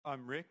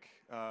I'm Rick,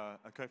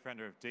 a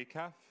co-founder of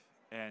Decaf,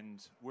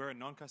 and we're a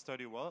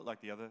non-custodial wallet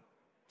like the other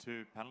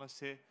two panelists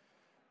here.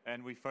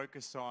 And we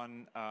focus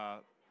on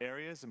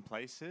areas and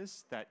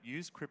places that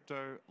use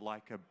crypto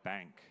like a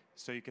bank.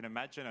 So you can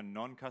imagine a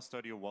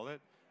non-custodial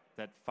wallet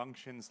that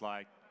functions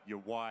like your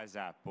Wise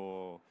app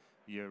or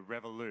your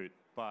Revolut,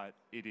 but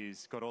it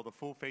is got all the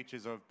full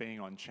features of being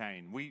on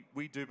chain.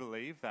 We do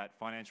believe that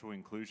financial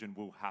inclusion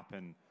will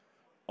happen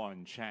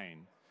on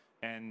chain.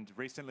 And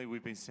recently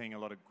we've been seeing a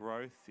lot of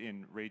growth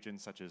in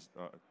regions such as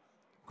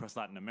across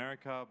Latin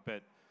America,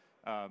 but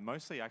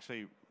mostly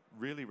actually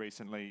really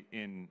recently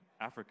in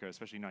Africa,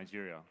 especially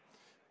Nigeria.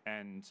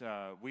 And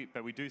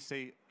we do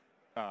see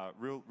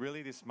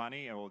really this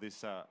money or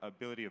this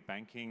ability of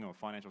banking or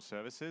financial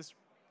services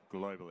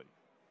globally.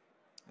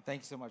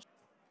 Thank you so much.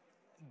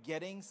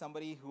 Getting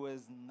somebody who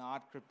is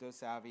not crypto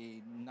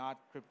savvy, not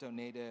crypto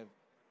native,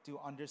 to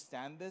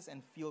understand this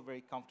and feel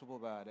very comfortable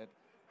about it,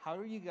 how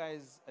are you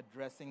guys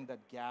addressing that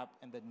gap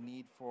and the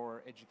need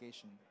for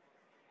education?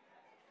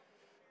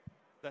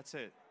 That's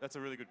it. That's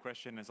a really good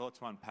question. There's a lot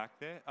to unpack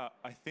there.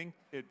 I think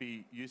it'd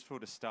be useful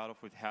to start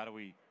off with how do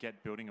we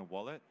get building a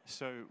wallet.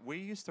 So we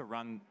used to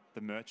run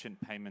the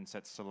merchant payments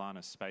at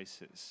Solana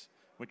Spaces,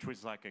 which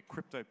was like a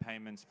crypto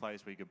payments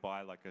place where you could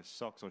buy like a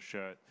socks or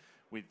shirt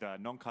with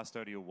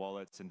non-custodial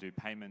wallets and do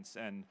payments.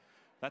 And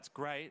that's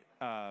great.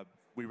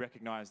 We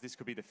recognize this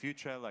could be the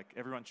future. Like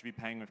everyone should be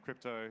paying with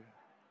crypto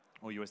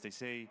or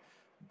USDC,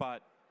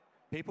 but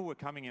people were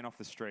coming in off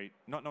the street,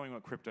 not knowing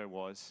what crypto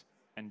was,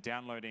 and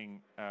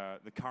downloading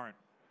the current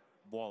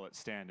wallet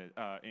standard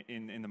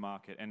in the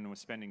market, and were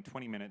spending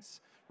 20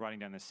 minutes writing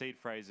down the seed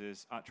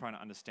phrases, trying to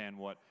understand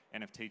what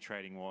NFT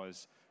trading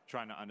was,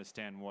 trying to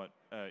understand what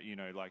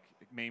like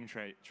meme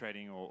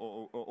trading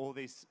or all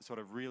these sort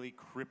of really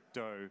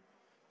crypto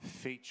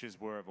features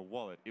were of a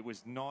wallet. It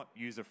was not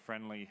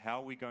user-friendly.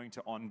 How are we going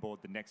to onboard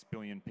the next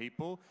billion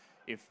people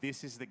if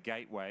this is the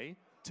gateway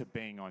to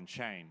being on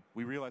chain?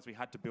 We realized we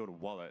had to build a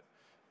wallet.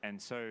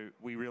 And so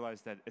we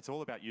realized that it's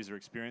all about user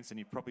experience, and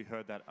you've probably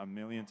heard that a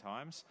million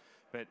times,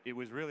 but it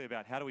was really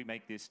about how do we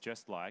make this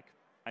just like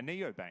a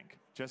neobank,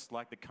 just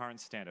like the current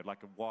standard,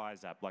 like a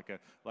Wise app, like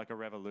a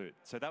Revolut.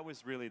 So that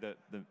was really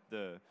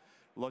the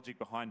logic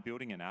behind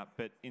building an app.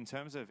 But in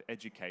terms of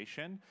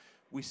education,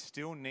 we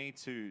still need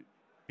to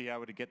be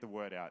able to get the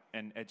word out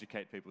and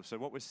educate people. So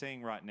what we're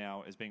seeing right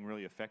now as being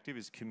really effective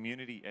is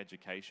community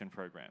education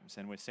programs.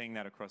 And we're seeing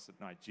that across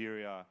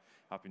Nigeria,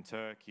 up in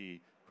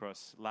Turkey,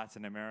 across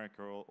Latin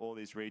America, all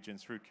these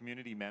regions, through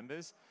community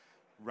members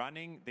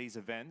running these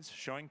events,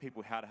 showing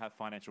people how to have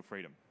financial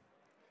freedom.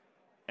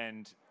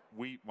 And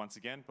we, once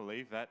again,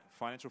 believe that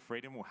financial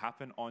freedom will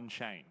happen on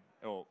chain,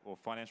 or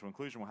financial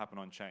inclusion will happen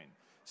on chain.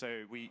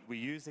 So we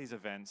use these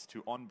events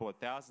to onboard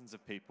thousands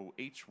of people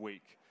each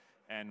week,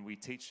 and we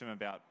teach them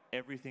about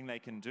everything they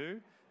can do,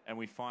 and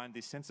we find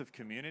this sense of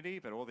community,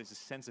 but all this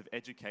sense of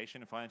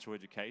education and financial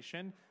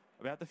education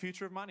about the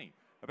future of money,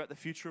 about the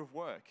future of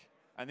work.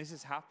 And this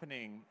is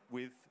happening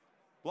with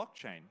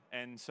blockchain.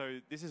 And so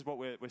this is what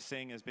we're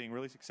seeing as being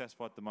really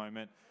successful at the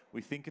moment.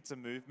 We think it's a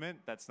movement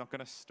that's not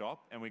going to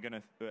stop, and we're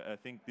going to, I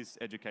think this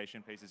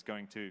education piece is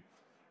going to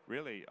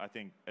really, I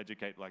think,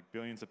 educate like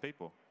billions of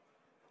people.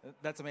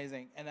 That's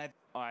amazing. And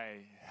I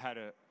had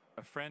a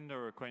friend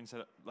or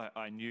acquaintance that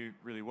I knew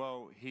really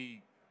well.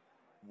 He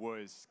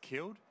was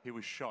killed. He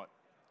was shot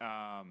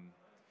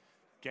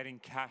getting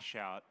cash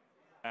out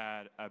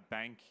at a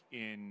bank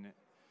in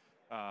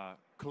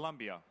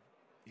Colombia.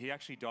 He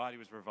actually died. He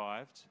was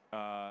revived.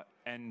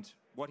 And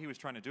what he was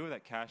trying to do with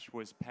that cash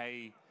was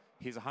pay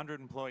his 100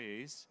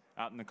 employees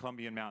out in the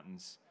Colombian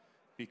mountains,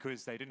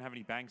 because they didn't have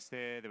any banks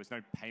there. There was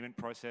no payment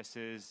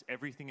processes.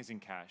 Everything is in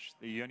cash.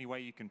 The only way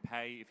you can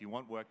pay if you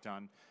want work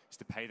done is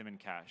to pay them in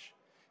cash.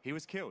 He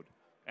was killed,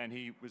 and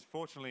he was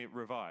fortunately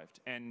revived.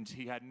 And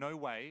he had no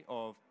way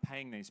of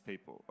paying these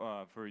people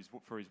for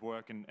his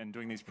work and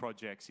doing these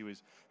projects. He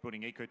was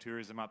building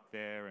ecotourism up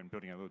there and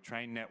building a little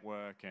train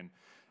network and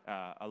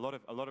a lot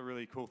of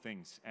really cool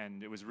things.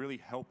 And it was really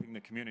helping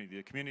the community.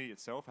 The community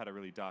itself had a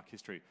really dark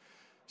history.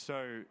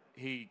 So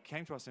he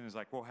came to us and was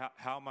like, well,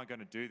 how am I going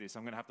to do this?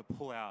 I'm going to have to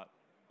pull out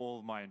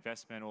all my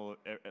investment, all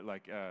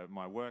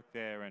my work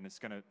there, and it's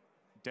going to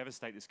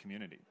devastate this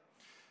community.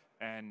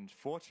 And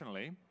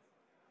fortunately,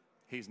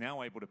 he's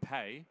now able to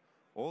pay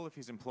all of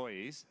his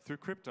employees through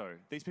crypto.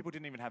 These people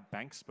didn't even have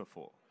banks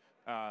before.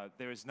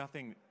 There is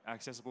nothing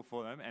accessible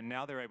for them, and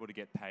now they're able to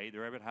get paid.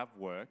 They're able to have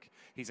work.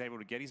 He's able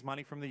to get his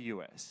money from the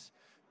US,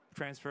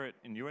 transfer it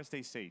in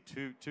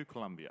USDC to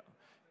Colombia,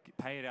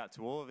 pay it out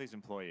to all of these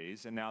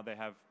employees, and now they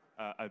have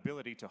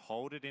ability to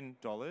hold it in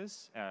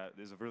dollars.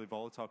 There's a really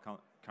volatile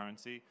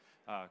currency,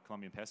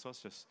 Colombian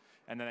pesos,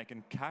 and then they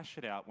can cash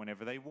it out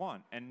whenever they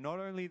want. And not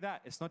only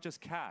that, it's not just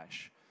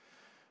cash.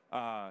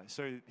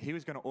 So he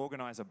was going to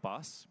organize a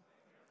bus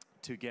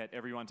to get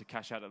everyone to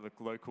cash out at the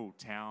local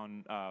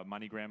town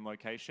MoneyGram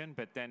location,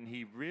 but then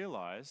we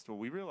realized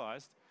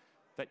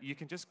that you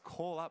can just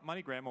call up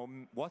MoneyGram or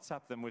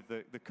WhatsApp them with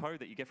the code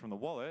that you get from the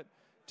wallet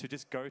to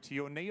just go to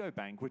your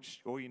neobank, which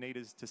all you need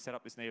is to set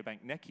up this neobank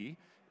Neki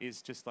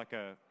is just like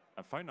a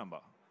a phone number.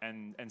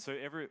 And so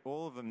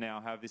all of them now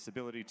have this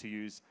ability to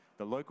use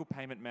the local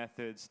payment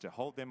methods to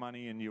hold their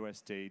money in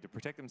USD, to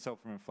protect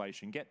themselves from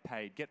inflation, get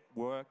paid, get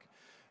work,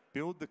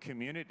 build the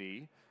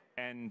community.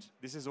 And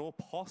this is all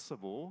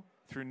possible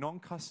through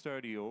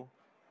non-custodial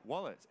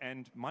wallets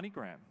and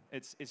MoneyGram.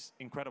 It's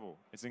incredible.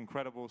 It's an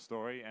incredible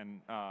story.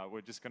 And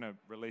we're just going to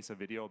release a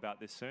video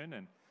about this soon.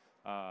 And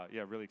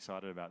yeah, really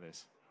excited about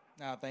this.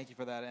 No, thank you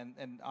for that.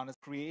 And on the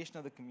creation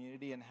of the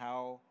community and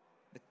how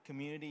the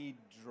community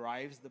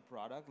drives the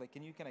product, like,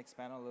 can you kind of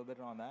expand a little bit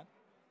on that?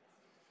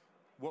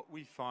 What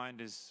we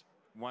find is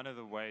one of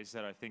the ways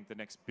that I think the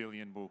next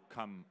billion will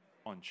come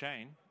on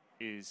chain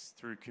is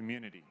through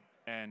community.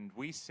 And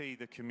we see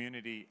the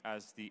community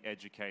as the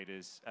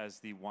educators, as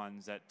the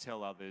ones that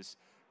tell others,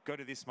 go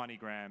to this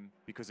MoneyGram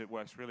because it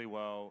works really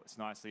well. It's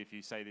nicely if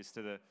you say this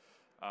to the,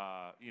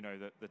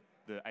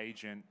 the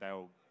agent,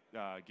 they'll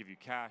give you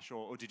cash,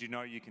 or did you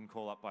know you can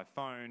call up by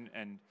phone?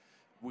 And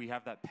we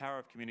have that power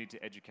of community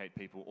to educate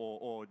people,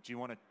 or do you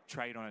want to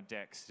trade on a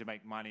DEX to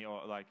make money,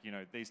 or like,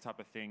 these type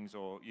of things,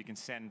 or you can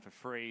send for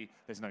free,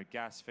 there's no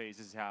gas fees,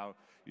 this is how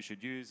you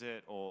should use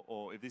it,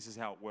 or if this is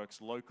how it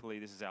works locally,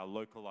 this is our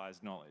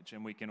localized knowledge.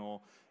 And we can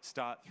all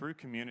start through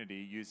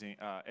community using,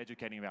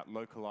 educating about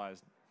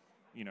localized,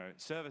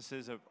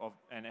 services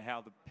and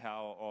how the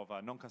power of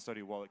a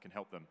non-custodial wallet can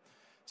help them.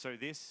 So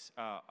this,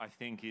 I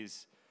think,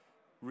 is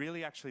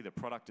really actually the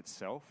product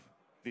itself,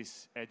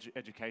 this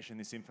education,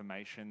 this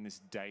information,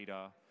 this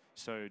data.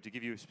 So to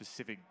give you a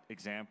specific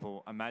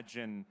example,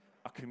 imagine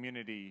a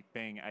community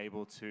being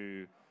able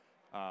to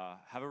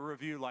have a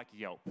review like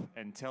Yelp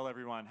and tell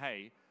everyone,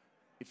 hey,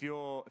 if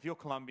you're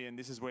Colombian,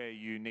 this is where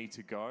you need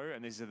to go,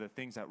 and these are the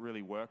things that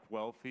really work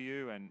well for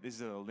you, and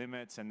these are the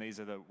limits, and these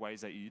are the ways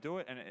that you do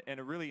it, and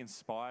it really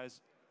inspires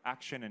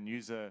action and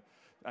user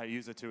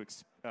to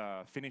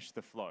finish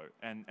the flow.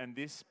 And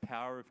this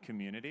power of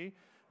community,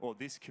 or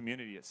this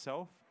community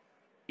itself,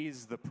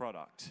 is the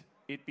product.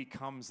 It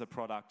becomes the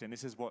product, and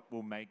this is what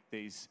will make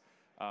this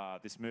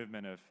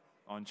movement of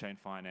on-chain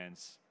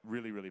finance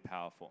really, really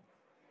powerful.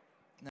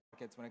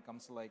 Markets when it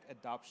comes to like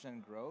adoption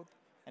and growth,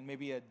 and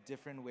maybe a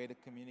different way to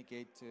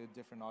communicate to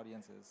different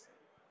audiences.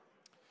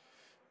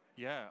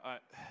 Yeah,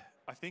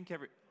 I think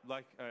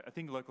I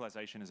think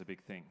localization is a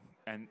big thing,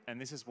 and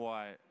this is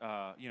why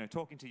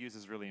talking to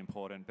users is really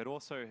important, but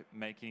also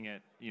making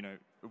it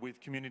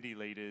with community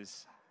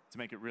leaders to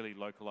make it really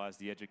localized,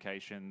 the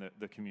education,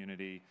 the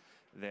community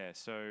there.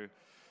 So,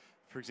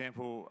 for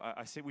example,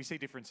 we see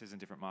differences in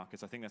different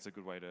markets. I think that's a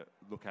good way to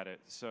look at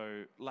it.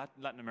 So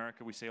Latin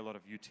America, we see a lot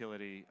of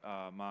utility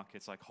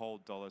markets like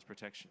hold dollars,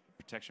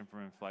 protection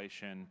from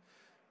inflation.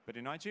 But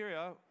in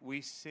Nigeria,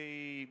 we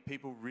see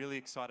people really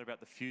excited about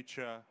the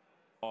future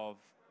of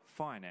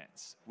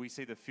finance. We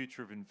see the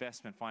future of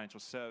investment, financial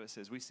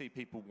services. We see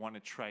people want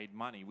to trade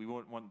money.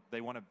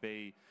 They want to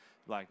be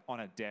like on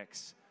a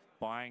DEX,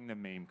 buying the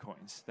meme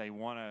coins. They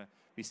want to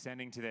be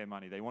sending to their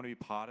money. They want to be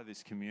part of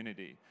this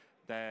community.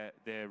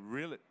 They're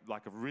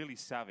really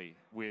savvy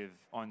with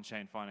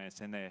on-chain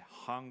finance, and they're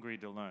hungry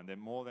to learn. They're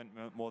more than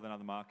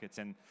other markets,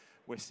 and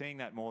we're seeing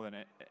that more than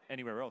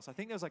anywhere else. I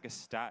think there's like a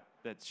stat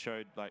that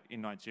showed, like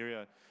in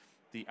Nigeria,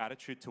 the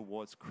attitude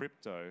towards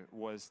crypto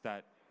was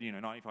that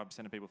 95%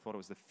 of people thought it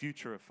was the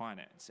future of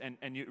finance,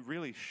 and it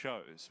really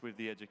shows with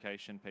the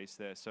education piece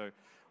there. So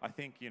I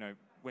think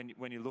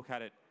when you look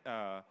at it,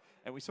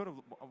 and we sort of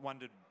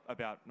wondered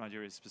about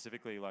Nigeria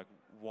specifically, like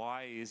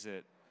why is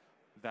it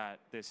that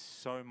there's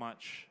so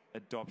much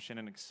adoption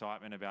and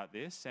excitement about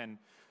this? And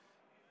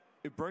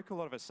it broke a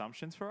lot of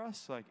assumptions for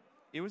us. Like,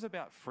 it was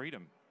about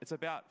freedom. It's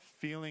about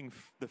feeling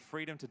the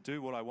freedom to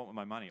do what I want with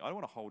my money. I don't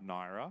want to hold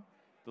Naira,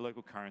 the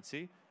local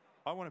currency.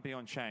 I want to be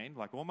on chain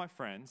like all my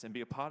friends and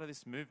be a part of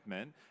this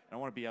movement. And I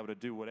want to be able to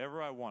do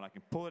whatever I want. I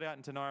can pull it out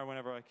into Naira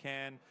whenever I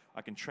can.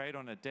 I can trade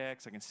on a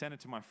DEX. I can send it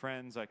to my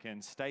friends. I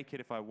can stake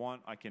it if I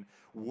want. I can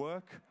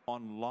work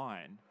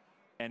online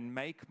and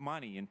make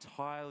money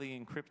entirely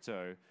in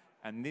crypto.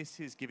 And this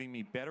is giving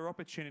me better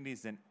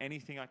opportunities than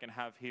anything I can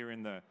have here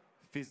in the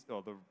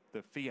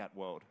fiat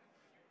world,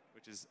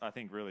 which is, I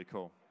think, really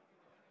cool.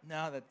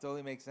 No, that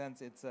totally makes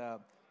sense. It's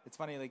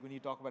funny, like when you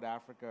talk about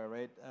Africa,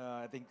 right?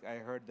 I think I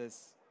heard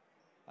this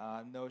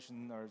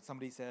notion, or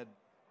somebody said,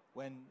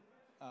 when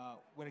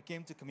it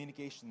came to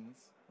communications,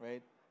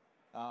 right?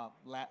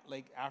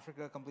 Like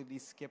Africa completely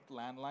skipped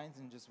landlines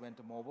and just went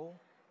to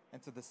mobile,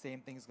 and so the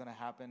same thing is going to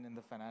happen in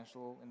the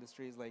financial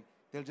industries. Like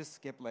they'll just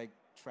skip like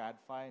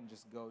TradFi and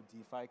just go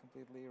DeFi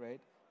completely, right?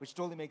 Which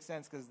totally makes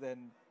sense, because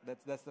then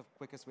that's the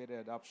quickest way to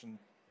adoption.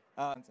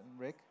 And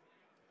Rick?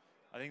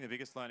 I think the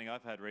biggest learning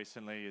I've had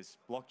recently is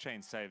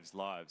blockchain saves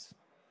lives,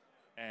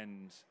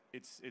 and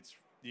it's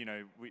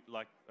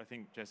like I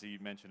think Jesse, you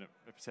mentioned it,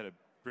 said it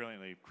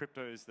brilliantly.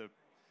 Crypto is the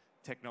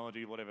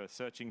technology, whatever,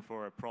 searching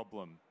for a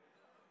problem.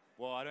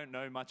 Well, I don't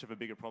know much of a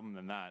bigger problem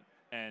than that,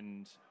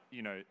 and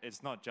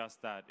it's not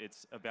just that.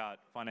 It's about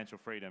financial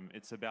freedom.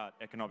 It's about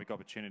economic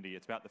opportunity.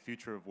 It's about the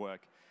future of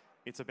work.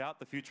 It's about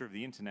the future of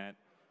the internet.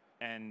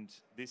 And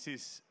this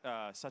is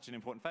such an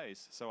important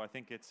phase. So I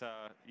think it's,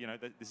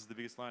 this is the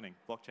biggest learning.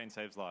 Blockchain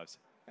saves lives.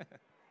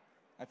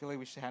 I feel like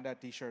we should hand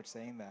out T-shirts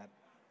saying that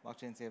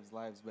blockchain saves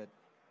lives. But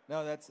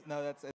no, that's